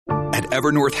At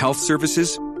Evernorth Health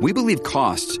Services, we believe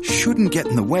costs shouldn't get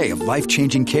in the way of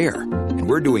life-changing care, and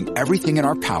we're doing everything in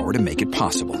our power to make it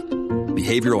possible.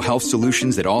 Behavioral health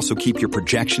solutions that also keep your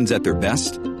projections at their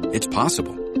best? It's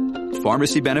possible.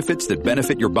 Pharmacy benefits that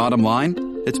benefit your bottom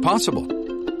line? It's possible.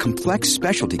 Complex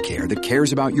specialty care that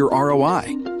cares about your ROI?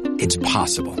 It's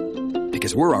possible.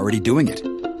 Because we're already doing it.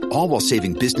 All while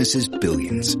saving businesses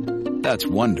billions. That's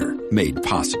Wonder made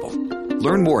possible.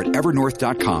 Learn more at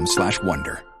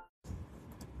evernorth.com/wonder.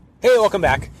 Hey, welcome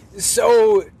back.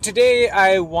 So today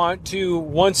I want to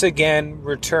once again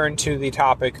return to the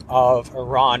topic of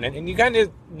Iran. And you kind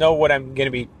of know what I'm going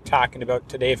to be talking about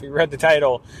today if you read the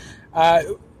title.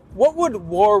 What would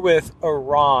war with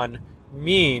Iran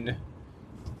mean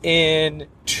in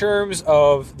terms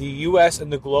of the U.S.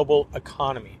 and the global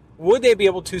economy? Would they be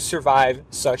able to survive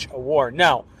such a war?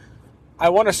 Now, I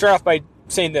want to start off by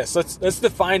saying this. Let's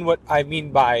define what I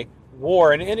mean by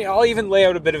war, and I'll even lay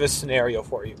out a bit of a scenario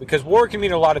for you, because war can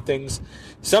mean a lot of things.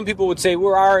 Some people would say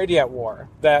we're already at war,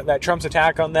 that Trump's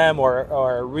attack on them or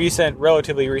a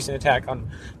relatively recent attack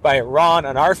by Iran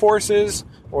on our forces,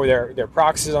 or their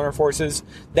proxies on our forces,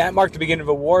 that marked the beginning of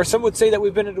a war. Some would say that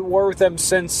we've been at a war with them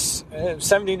since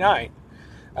 79.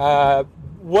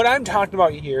 What I'm talking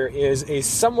about here is a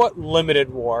somewhat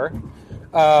limited war,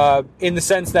 in the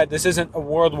sense that this isn't a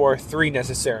World War III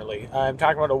necessarily. I'm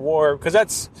talking about a war, because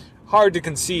that's hard to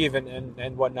conceive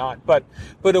and whatnot, but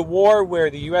a war where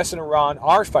the U.S. and Iran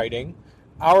are fighting,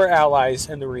 our allies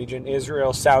in the region,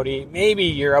 Israel, Saudi, maybe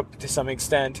Europe to some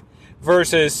extent,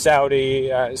 versus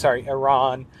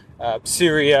Iran,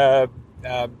 Syria,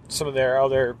 some of their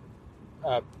other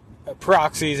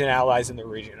proxies and allies in the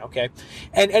region, okay?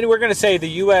 And we're going to say the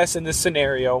U.S. in this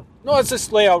scenario, no, let's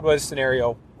just lay out what a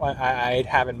scenario I'd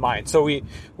have in mind. So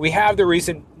we have the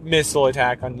recent missile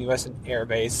attack on U.S. air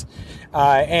base,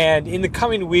 and in the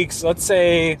coming weeks, just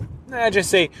say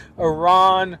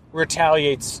Iran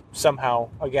retaliates somehow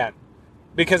again.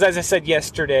 Because as I said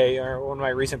yesterday, or one of my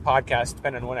recent podcasts,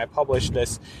 depending on when I published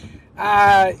this,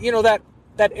 that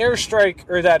airstrike,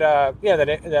 or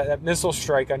that missile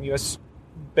strike on U.S.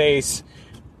 base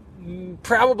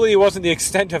probably wasn't the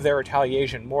extent of their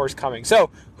retaliation. More is coming.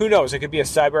 So who knows? It could be a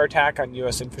cyber attack on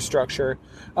U.S. infrastructure.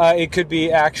 It could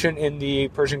be action in the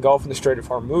Persian Gulf and the Strait of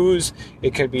Hormuz.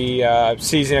 It could be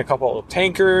seizing a couple of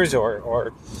tankers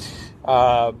or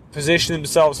position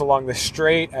themselves along the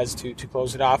strait as to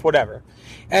close it off, whatever.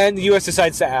 And the U.S.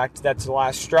 decides to act. That's the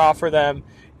last straw for them.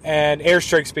 And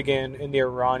airstrikes begin in the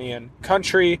Iranian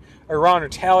country. Iran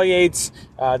retaliates.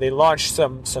 They launch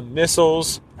some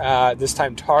missiles, this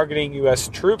time targeting U.S.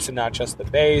 troops and not just the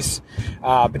base.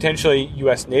 Potentially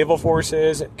U.S. naval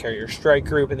forces, carrier strike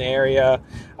group in the area,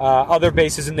 other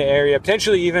bases in the area,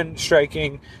 potentially even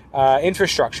striking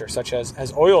infrastructure, such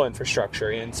as oil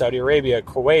infrastructure in Saudi Arabia,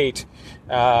 Kuwait,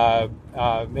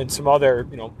 and some other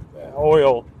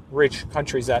oil-rich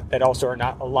countries that also are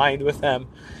not aligned with them.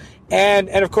 And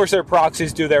of course their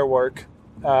proxies do their work.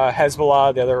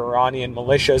 Hezbollah, the other Iranian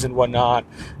militias and whatnot.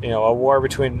 A war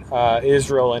between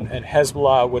Israel and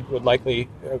Hezbollah would likely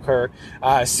occur.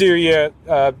 Syria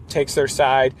takes their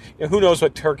side. Who knows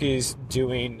what Turkey's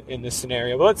doing in this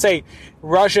scenario? But let's say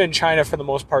Russia and China, for the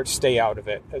most part, stay out of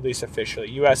it, at least officially.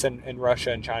 U.S. and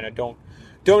Russia and China don't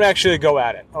actually go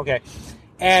at it. Okay,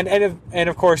 and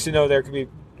of course, there could be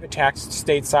attacks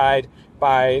stateside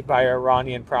by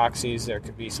Iranian proxies. There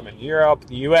could be some in Europe.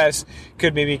 The U.S.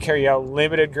 could maybe carry out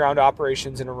limited ground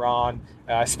operations in Iran,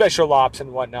 special ops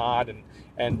and whatnot.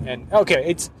 And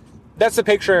okay, that's the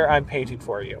picture I'm painting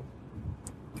for you.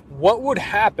 What would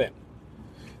happen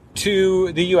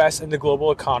to the U.S. and the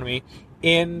global economy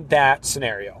in that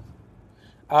scenario?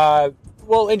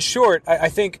 Well, in short, I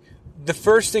think the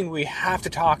first thing we have to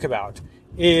talk about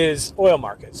is oil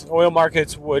markets. Oil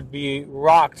markets would be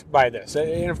rocked by this.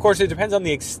 And of course, it depends on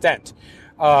the extent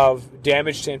of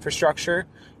damage to infrastructure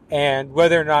and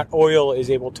whether or not oil is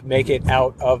able to make it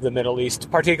out of the Middle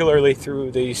East, particularly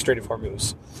through the Strait of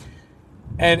Hormuz.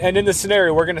 And in this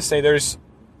scenario, we're going to say there's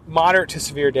moderate to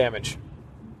severe damage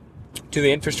to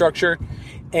the infrastructure,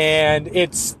 and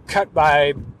it's cut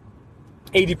by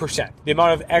 80%, the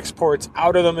amount of exports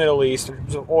out of the Middle East in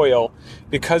terms of oil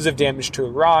because of damage to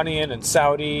Iranian and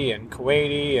Saudi and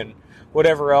Kuwaiti and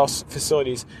whatever else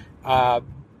facilities, that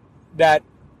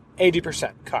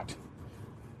 80% cut.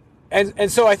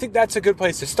 And so I think that's a good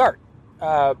place to start.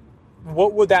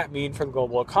 What would that mean for the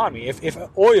global economy? If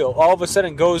oil all of a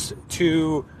sudden goes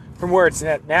from where it's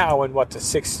at now in to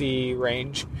 60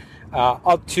 range,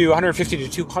 up to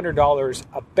 $150 to $200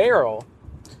 a barrel,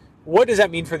 what does that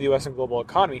mean for the U.S. and global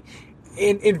economy?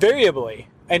 Invariably,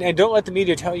 and don't let the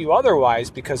media tell you otherwise,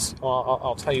 because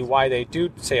I'll tell you why they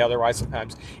do say otherwise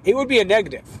sometimes. It would be a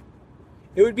negative.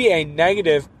 It would be a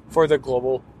negative for the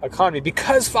global economy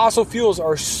because fossil fuels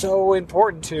are so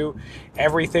important to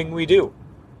everything we do.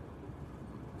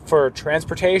 For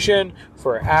transportation,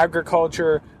 for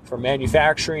agriculture, for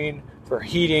manufacturing, for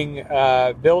heating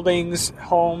buildings,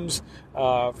 homes,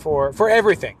 for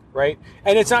everything, right?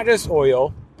 And it's not just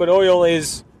oil, but oil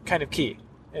is kind of key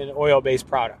in oil-based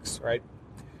products, right?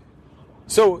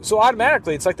 So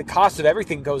automatically, it's like the cost of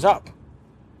everything goes up,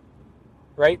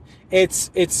 right?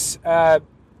 I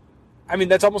mean,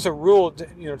 that's almost a rule,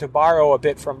 to borrow a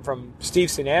bit from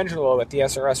Steve St. Angelo at the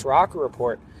SRS Rocker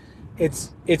Report.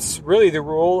 It's really the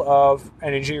rule of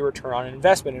energy return on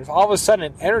investment. And if all of a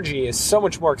sudden energy is so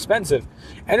much more expensive,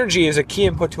 energy is a key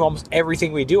input to almost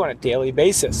everything we do on a daily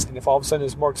basis. And if all of a sudden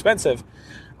it's more expensive,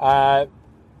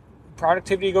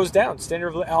 productivity goes down.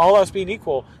 All else being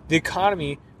equal, the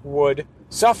economy would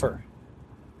suffer.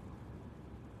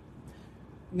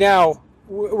 Now,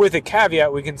 with a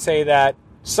caveat, we can say that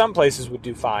some places would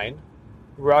do fine.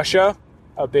 Russia,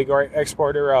 a big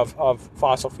exporter of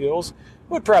fossil fuels,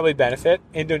 would probably benefit.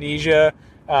 Indonesia,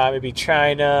 maybe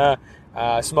China,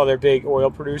 some other big oil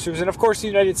producers, and of course the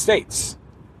United States.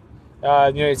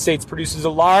 The United States produces a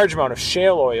large amount of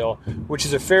shale oil, which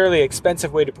is a fairly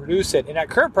expensive way to produce it, and at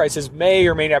current prices may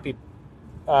or may not be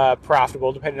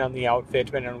profitable, depending on the outfit,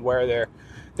 depending on where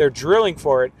they're drilling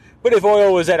for it. But if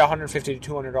oil was at $150 to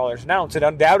 $200 an ounce, it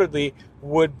undoubtedly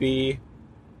would be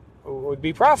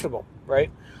profitable,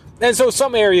 right? And so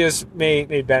some areas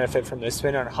may benefit from this,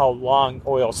 depending on how long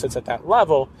oil sits at that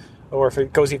level, or if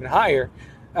it goes even higher.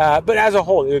 But as a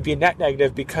whole, it would be a net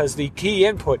negative because the key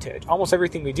input to almost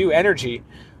everything we do, energy,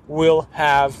 will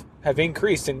have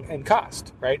increased in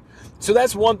cost, right? So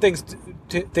that's one thing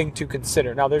to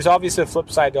consider. Now, there's obviously a flip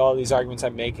side to all these arguments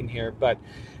I'm making here, but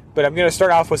I'm going to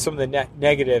start off with some of the net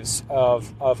negatives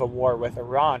of a war with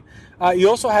Iran. You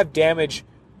also have damage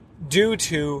due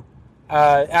to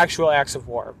actual acts of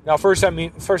war. Now, first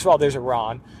of all, there's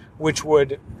Iran, which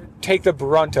would take the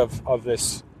brunt of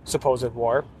this supposed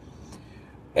war,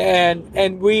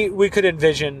 and we could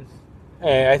envision,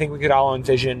 I think we could all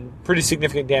envision, pretty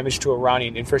significant damage to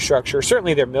Iranian infrastructure,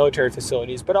 certainly their military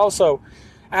facilities, but also,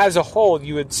 as a whole,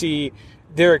 you would see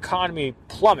their economy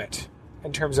plummet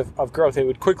in terms of growth. It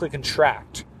would quickly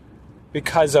contract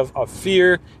because of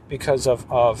fear, because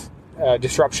of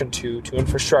disruption to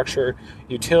infrastructure,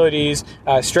 utilities,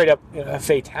 straight up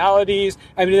fatalities.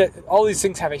 I mean, all these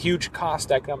things have a huge cost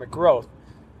to economic growth.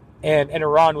 And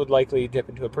Iran would likely dip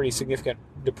into a pretty significant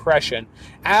depression,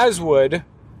 as would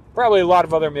probably a lot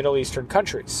of other Middle Eastern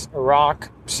countries.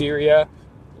 Iraq, Syria,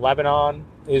 Lebanon,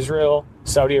 Israel,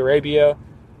 Saudi Arabia.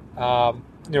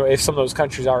 If some of those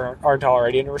countries aren't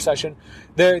already in a recession,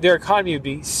 their economy would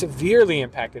be severely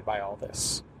impacted by all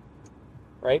this.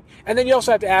 Right? And then you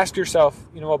also have to ask yourself,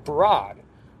 abroad,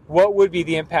 what would be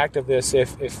the impact of this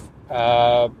if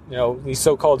these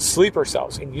so-called sleeper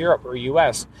cells in Europe or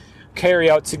U.S.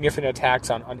 carry out significant attacks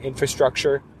on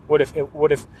infrastructure? What if the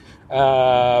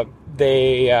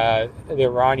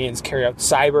Iranians carry out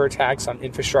cyber attacks on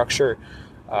infrastructure,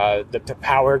 the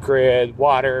power grid,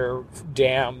 water,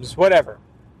 dams, whatever?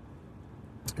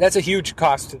 That's a huge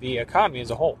cost to the economy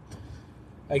as a whole.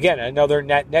 Again, another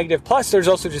net negative. Plus, there's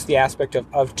also just the aspect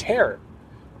of terror.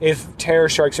 If terror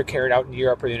strikes are carried out in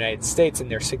Europe or the United States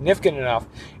and they're significant enough,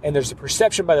 and there's a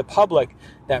perception by the public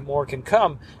that more can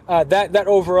come, that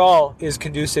overall is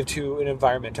conducive to an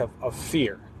environment of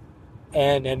fear.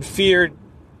 And fear,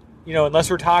 unless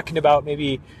we're talking about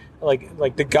maybe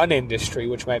like the gun industry,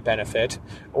 which might benefit,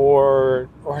 or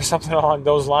something along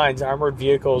those lines, armored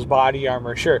vehicles, body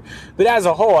armor, sure. But as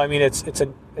a whole, I mean,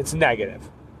 it's negative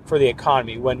for the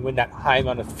economy when that high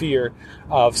amount of fear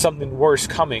of something worse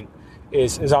coming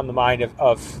is on the mind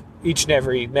of each and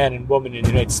every man and woman in the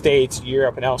United States,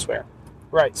 Europe, and elsewhere.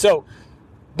 Right, so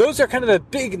those are kind of the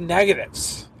big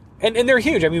negatives. And they're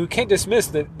huge. I mean, we can't dismiss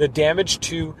the damage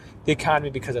to the economy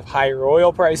because of higher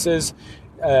oil prices,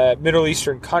 Middle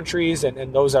Eastern countries,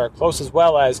 and those that are close, as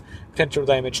well as potential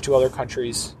damage to other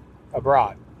countries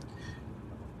abroad.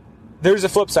 There's a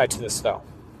flip side to this, though.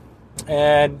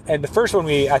 And the first one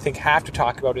I think have to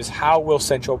talk about is how will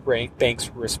central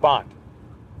banks respond?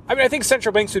 I mean, I think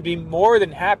central banks would be more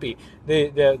than happy.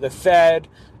 The Fed,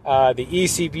 the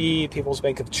ECB, People's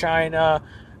Bank of China,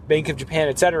 Bank of Japan,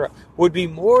 etc., would be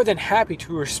more than happy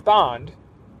to respond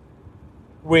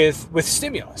with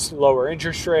stimulus, lower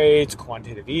interest rates,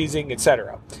 quantitative easing,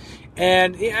 etc.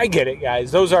 And I get it,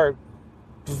 guys. Those are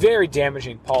very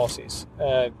damaging policies.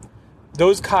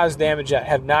 those cause damage that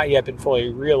have not yet been fully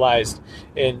realized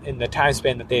in the time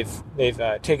span that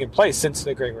they've taken place since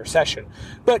the Great Recession.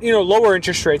 But lower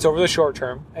interest rates over the short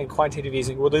term and quantitative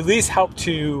easing would at least help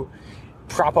to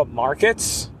prop up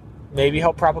markets, maybe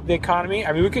help prop up the economy.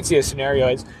 I mean, we could see a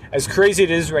scenario as crazy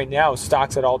it is right now,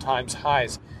 stocks at all-time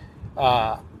highs,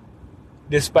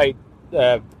 despite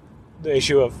the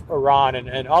issue of Iran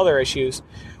and other issues.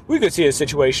 We could see a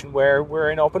situation where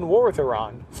we're in open war with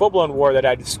Iran, full-blown war that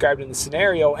I described in the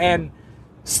scenario, and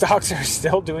stocks are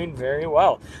still doing very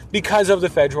well because of the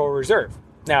Federal Reserve.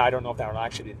 Now, I don't know if that will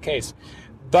actually be the case,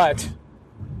 but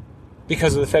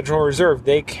because of the Federal Reserve,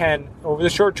 they can, over the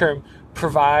short term,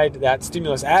 provide that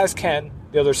stimulus, as can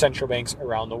the other central banks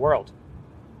around the world.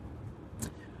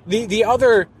 The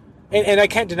other, and I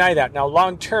can't deny that. Now,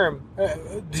 long term,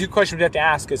 the question we have to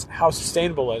ask is, how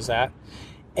sustainable is that?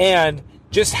 And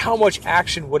just how much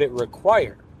action would it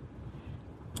require?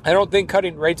 I don't think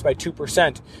cutting rates by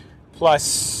 2%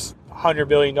 plus $100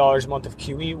 billion a month of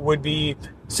QE would be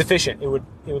sufficient. It would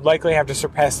likely have to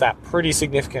surpass that pretty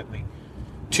significantly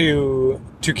to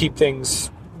keep things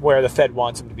where the Fed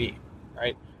wants them to be,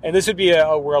 right? And this would be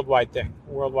a worldwide thing.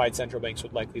 Worldwide central banks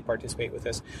would likely participate with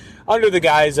this under the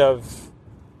guise of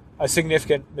a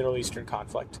significant Middle Eastern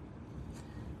conflict.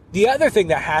 The other thing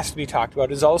that has to be talked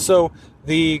about is also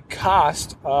the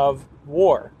cost of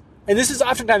war. And this is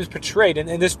oftentimes portrayed,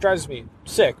 and this drives me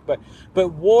sick, but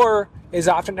war is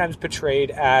oftentimes portrayed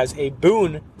as a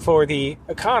boon for the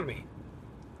economy.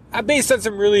 Based on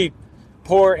some really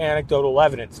poor anecdotal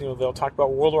evidence. They'll talk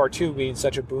about World War II being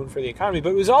such a boon for the economy, but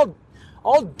it was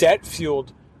all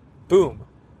debt-fueled boom.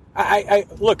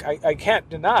 I can't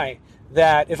deny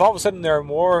that if all of a sudden there are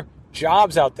more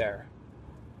jobs out there,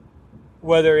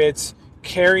 whether it's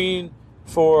caring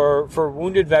for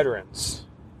wounded veterans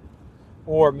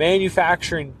or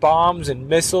manufacturing bombs and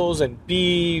missiles and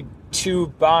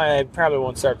B-2 I probably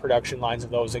won't start production lines of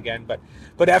those again, but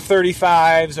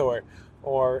F-35s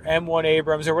or M1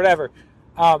 Abrams or whatever,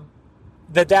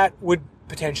 that would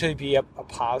potentially be a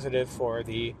positive for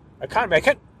the economy. I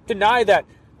can't deny that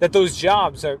those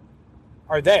jobs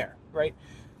are there, right?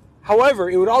 However,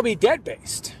 it would all be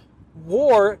debt-based.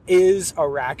 War is a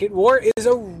racket. War is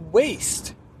a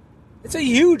waste. It's a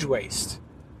huge waste.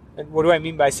 And what do I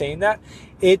mean by saying that?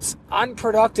 It's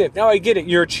unproductive. Now, I get it.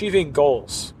 You're achieving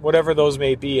goals, whatever those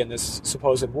may be in this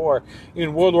supposed war.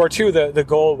 In World War II, the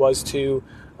goal was to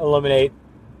eliminate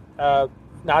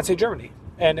Nazi Germany.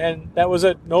 And that was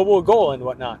a noble goal and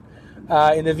whatnot.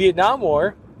 In the Vietnam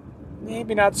War,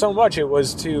 maybe not so much. It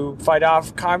was to fight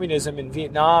off communism in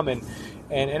Vietnam, and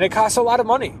it cost a lot of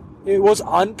money. It was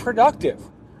unproductive.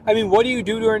 I mean, what do you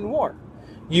do during war?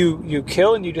 You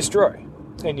kill and you destroy,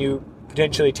 and you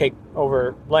potentially take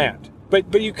over land.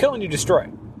 But you kill and you destroy.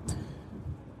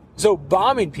 So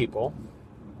bombing people,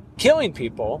 killing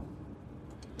people,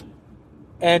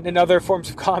 and other forms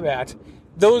of combat,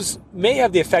 those may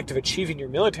have the effect of achieving your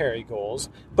military goals,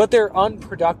 but they're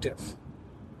unproductive.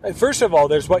 First of all,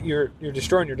 there's what you're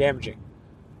destroying, you're damaging.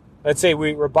 Let's say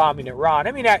we were bombing Iran.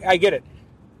 I mean, I get it.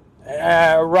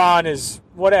 Iran is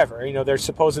whatever. They're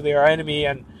supposedly our enemy,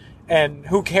 and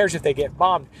who cares if they get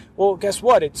bombed? Well, guess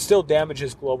what? It still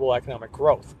damages global economic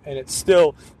growth, and it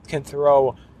still can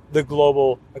throw the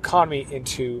global economy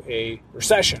into a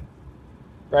recession,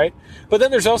 right? But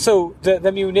then there's also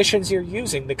the munitions you're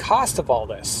using, the cost of all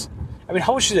this. I mean,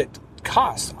 how much does it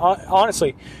cost,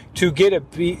 honestly, to get a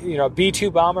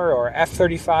B-2 bomber or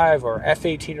F-35 or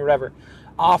F-18 or whatever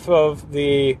off of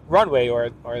the runway or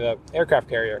the aircraft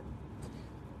carrier?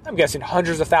 I'm guessing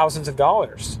hundreds of thousands of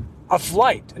dollars a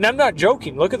flight. And I'm not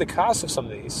joking. Look at the cost of some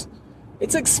of these.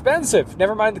 It's expensive.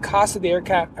 Never mind the cost of the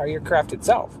aircraft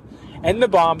itself. And the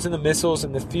bombs and the missiles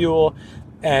and the fuel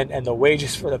and the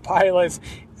wages for the pilots.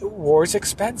 War is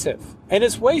expensive. And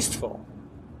it's wasteful.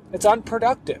 It's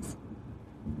unproductive.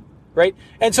 Right?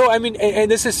 And so, I mean,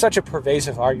 and this is such a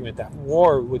pervasive argument that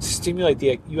war would stimulate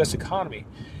the U.S. economy.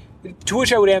 To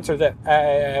which I would answer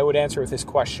with this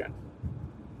question.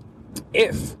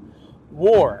 If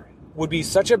war would be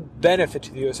such a benefit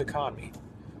to the U.S. economy,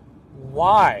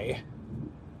 why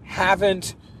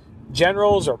haven't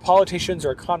generals or politicians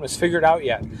or economists figured out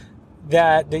yet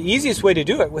that the easiest way to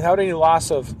do it without any loss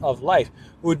of life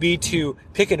would be to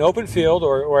pick an open field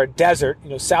or a desert,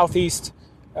 southeast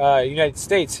United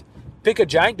States, pick a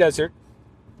giant desert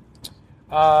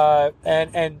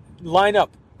and line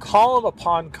up column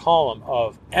upon column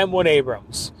of M1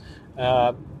 Abrams,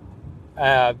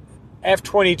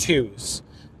 F-22s,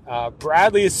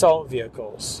 Bradley assault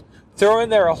vehicles. Throw in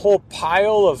there a whole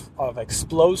pile of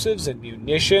explosives and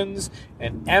munitions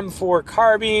and M4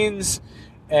 carbines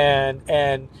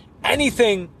and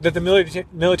anything that the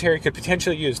military could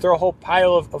potentially use. Throw a whole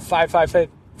pile of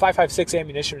 5.56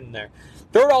 ammunition in there.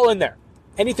 Throw it all in there.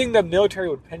 Anything the military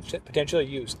would potentially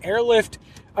use. Airlift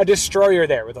a destroyer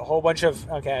there with a whole bunch of,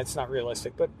 okay, it's not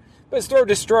realistic, but let's throw a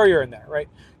destroyer in there, right?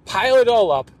 Pile it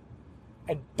all up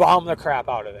and bomb the crap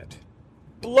out of it.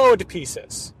 Blow it to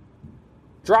pieces.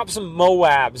 Drop some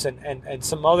MOABs and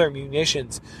some other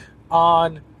munitions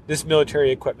on this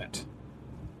military equipment.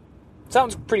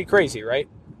 Sounds pretty crazy, right?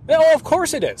 No, of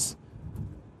course it is.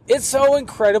 It's so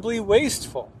incredibly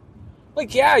wasteful.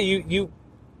 Like, yeah, you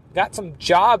got some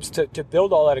jobs to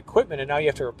build all that equipment, and now you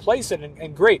have to replace it,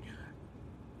 and great.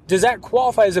 Does that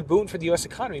qualify as a boon for the U.S.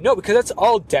 economy? No, because that's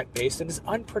all debt-based and is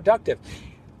unproductive.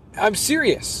 I'm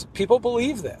serious. People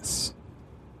believe this.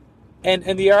 And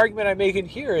the argument I'm making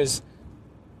here is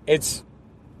it's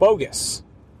bogus.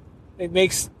 It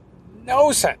makes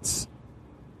no sense,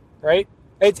 right?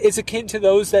 It's akin to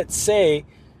those that say,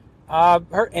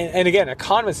 and again,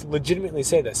 economists legitimately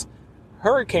say this,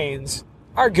 hurricanes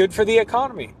are good for the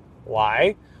economy.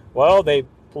 Why? Well, they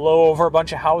blow over a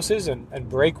bunch of houses and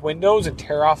break windows and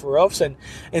tear off roofs, and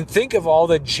think of all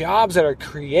the jobs that are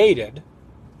created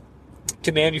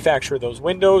to manufacture those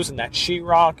windows and that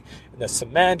sheetrock and the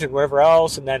cement and whatever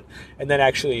else, and then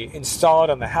actually install it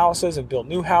on the houses and build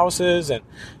new houses and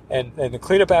the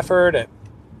cleanup effort. And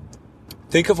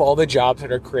think of all the jobs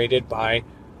that are created by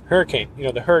hurricane.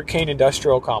 The hurricane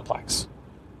industrial complex,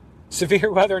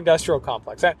 severe weather industrial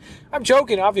complex. I'm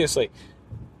joking, obviously,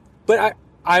 but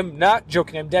I'm not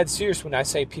joking. I'm dead serious when I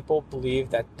say people believe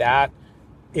that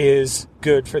is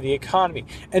good for the economy.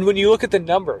 And when you look at the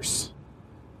numbers,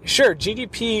 sure,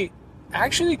 GDP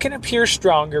actually can appear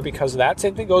stronger because of that.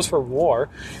 Same thing goes for war,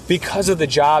 because of the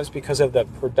jobs, because of the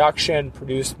production,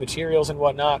 produced materials and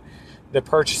whatnot, the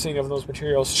purchasing of those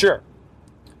materials, sure.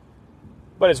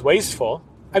 But it's wasteful.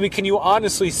 I mean, can you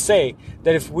honestly say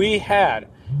that if we had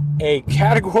a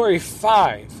Category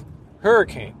 5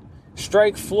 hurricane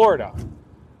strike Florida,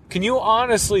 can you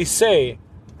honestly say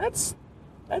that's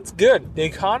good? The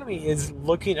economy is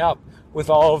looking up with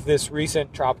all of this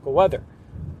recent tropical weather.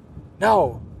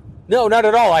 No, not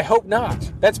at all. I hope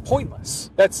not. That's pointless.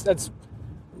 That's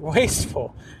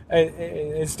wasteful.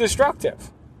 It's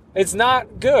destructive. It's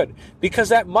not good, because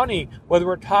that money, whether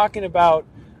we're talking about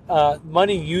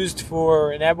money used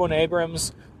for an Edwin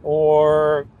Abrams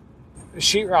or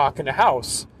sheetrock in a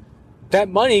house, that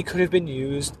money could have been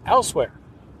used elsewhere.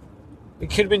 It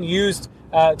could have been used,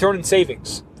 thrown in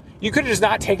savings. You could have just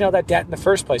not taken out that debt in the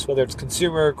first place, whether it's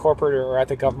consumer, corporate, or at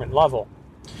the government level.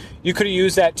 You could have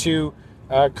used that to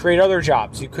create other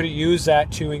jobs. You could have used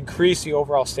that to increase the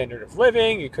overall standard of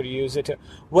living. You could have used it to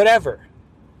whatever.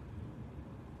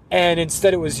 And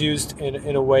instead it was used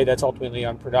in a way that's ultimately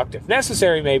unproductive.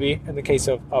 Necessary, maybe, in the case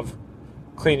of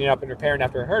cleaning up and repairing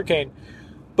after a hurricane,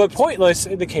 but pointless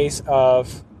in the case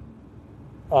of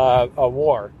a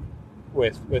war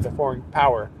with a foreign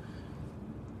power.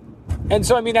 And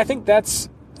so, I mean, I think that's,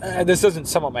 this doesn't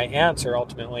sum up my answer,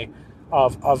 ultimately,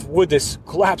 of would this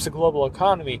collapse the global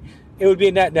economy? It would be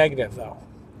a net negative, though.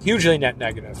 Hugely net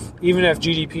negative. Even if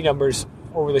GDP numbers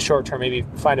over the short term maybe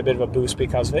find a bit of a boost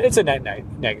because of it, it's a net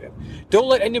negative. Don't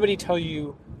let anybody tell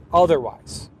you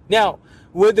otherwise. Now,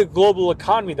 would the global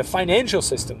economy, the financial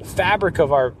system, the fabric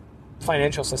of our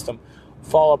financial system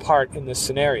fall apart in this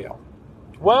scenario?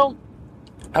 Well,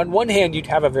 on one hand, you'd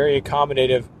have a very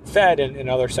accommodative Fed and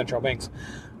other central banks.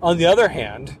 On the other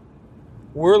hand,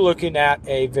 we're looking at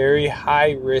a very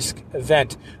high-risk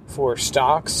event for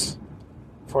stocks,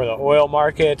 for the oil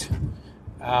market,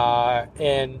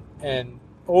 and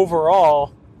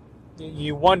overall,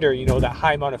 you wonder, that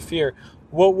high amount of fear,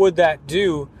 what would that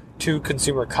do to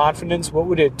consumer confidence? What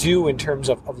would it do in terms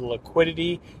of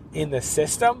liquidity in the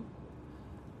system?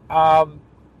 I'm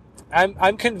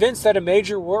convinced that a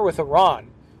major war with Iran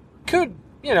could,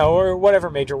 or whatever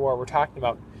major war we're talking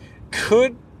about,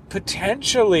 could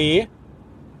potentially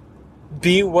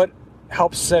be what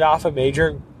helps set off a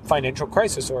major financial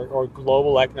crisis or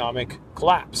global economic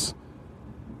collapse.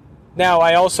 Now,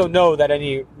 I also know that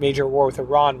any major war with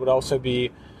Iran would also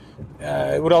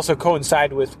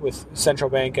coincide with central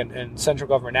bank and central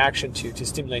government action to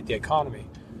stimulate the economy.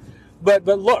 But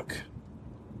look,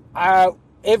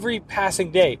 every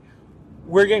passing day,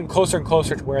 we're getting closer and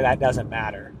closer to where that doesn't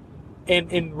matter.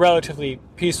 In relatively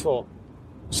peaceful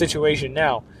situation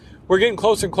now, we're getting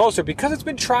closer and closer because it's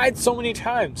been tried so many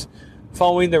times.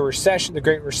 Following the recession, the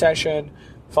Great Recession,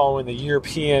 following the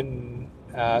European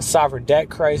sovereign debt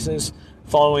crisis,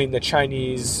 following the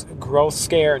Chinese growth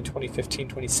scare in 2015,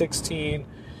 2016,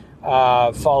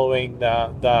 following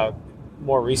the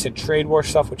more recent trade war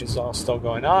stuff, which is all still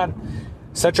going on.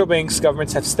 central banks,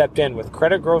 governments have stepped in with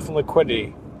credit growth and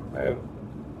liquidity.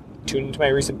 Tune into my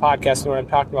recent podcast and know what I'm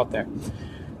talking about there.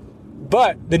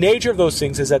 But the nature of those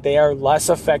things is that they are less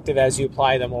effective as you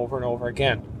apply them over and over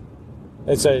again.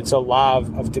 It's a law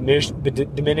of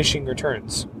diminishing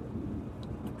returns.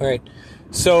 All right.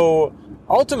 So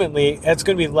ultimately, it's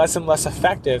going to be less and less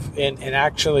effective in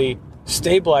actually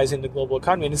stabilizing the global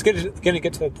economy. And it's going to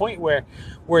get to the point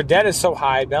where debt is so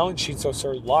high, balance sheets are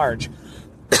so large,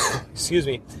 excuse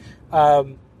me,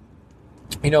 then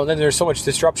there's so much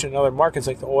disruption in other markets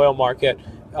like the oil market,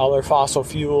 other fossil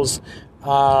fuels,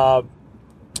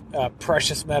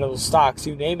 precious metals, stocks,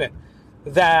 you name it,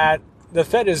 that the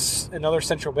Fed and other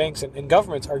central banks and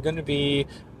governments are going to be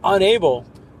unable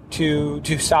to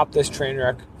stop this train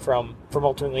wreck from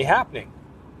ultimately happening.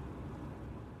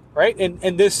 Right?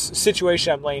 And this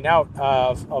situation I'm laying out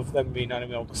of them being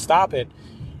unable to stop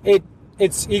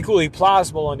it's equally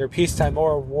plausible under peacetime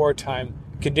or wartime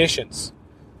conditions,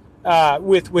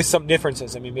 with some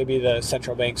differences. I mean, maybe the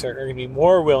central banks are going to be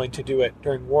more willing to do it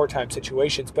during wartime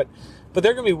situations, but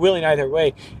they're going to be willing either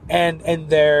way, and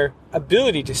their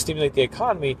ability to stimulate the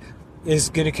economy is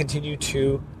going to continue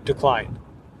to decline.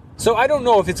 So I don't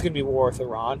know if it's going to be war with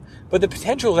Iran, but the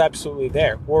potential is absolutely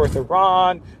there. War with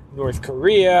Iran, North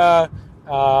Korea,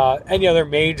 any other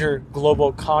major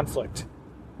global conflict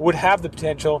would have the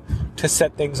potential to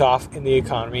set things off in the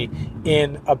economy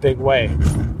in a big way.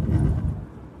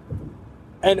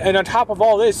 And on top of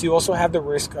all this, you also have the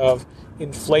risk of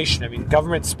inflation. I mean,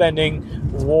 government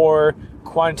spending, war,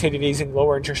 quantitative easing,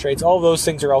 lower interest rates, all of those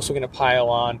things are also going to pile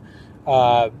on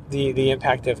the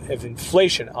impact of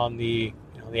inflation on the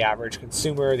average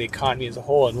consumer, the economy as a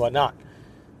whole, and whatnot.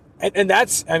 And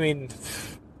that's, I mean,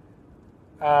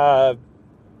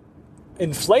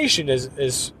 inflation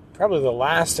is probably the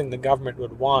last thing the government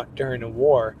would want during a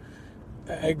war.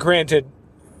 Granted,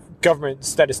 government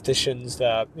statisticians,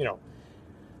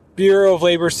 Bureau of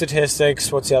Labor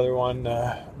Statistics, what's the other one?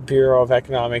 Bureau of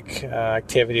Economic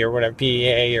Activity or whatever,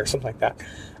 BEA or something like that.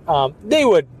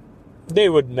 They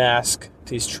would mask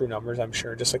these true numbers, I'm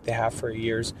sure, just like they have for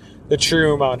years. The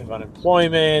true amount of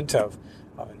unemployment, of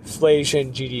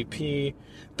inflation, GDP.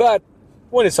 But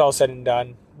when it's all said and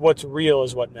done, what's real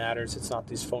is what matters. It's not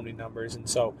these phony numbers. And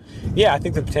so, yeah, I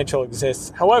think the potential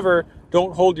exists. However,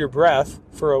 don't hold your breath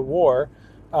for a war.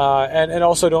 And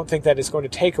also don't think that it's going to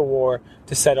take a war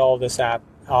to set all of this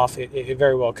off. It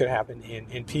very well could happen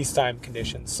in peacetime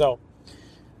conditions. So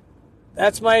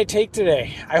that's my take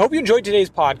today. I hope you enjoyed today's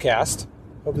podcast.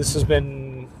 Hope this has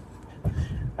been,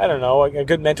 a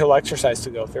good mental exercise to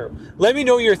go through. Let me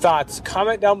know your thoughts.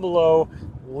 Comment down below.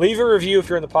 Leave a review if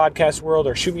you're in the podcast world,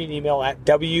 or shoot me an email at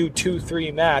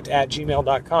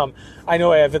w23matt@gmail.com. I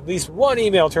know I have at least one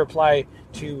email to reply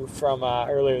to from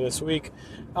earlier this week.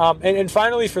 And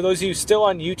finally, for those of you still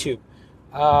on YouTube,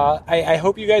 I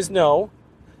hope you guys know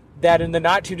that in the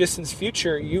not-too-distant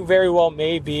future, you very well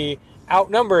may be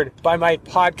outnumbered by my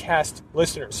podcast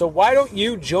listeners. So why don't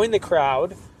you join the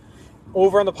crowd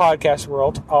over on the podcast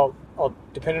world? I'll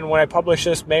depending on when I publish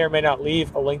this, may or may not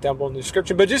leave a link down below in the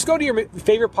description. But just go to your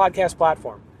favorite podcast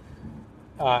platform.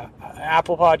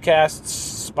 Apple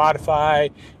Podcasts, Spotify,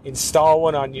 install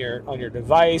one on your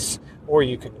device, or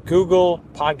you can Google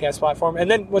podcast platform.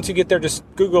 And then once you get there, just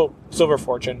Google Silver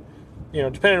Fortune.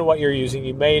 Depending on what you're using,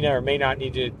 you may or may not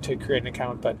need to create an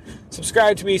account. But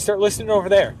subscribe to me, start listening over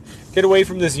there. Get away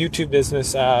from this YouTube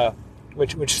business,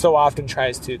 which so often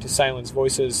tries to silence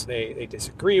voices they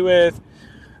disagree with.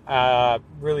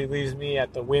 Really leaves me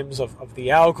at the whims of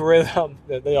the algorithm,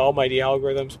 the almighty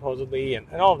algorithm supposedly, and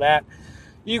all that.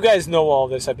 You guys know all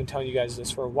this. I've been telling you guys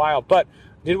this for a while, but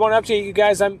I did want to update you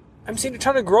guys. I'm seeing a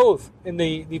ton of growth in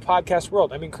the podcast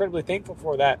world. I'm incredibly thankful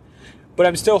for that, but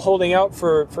I'm still holding out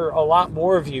for a lot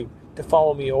more of you to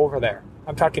follow me over there.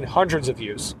 I'm talking hundreds of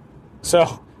views.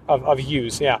 So, of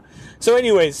views, yeah. So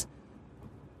anyways,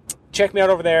 check me out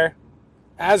over there.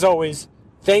 As always,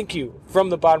 thank you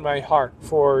from the bottom of my heart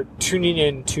for tuning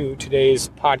in to today's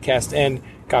podcast, and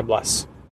God bless.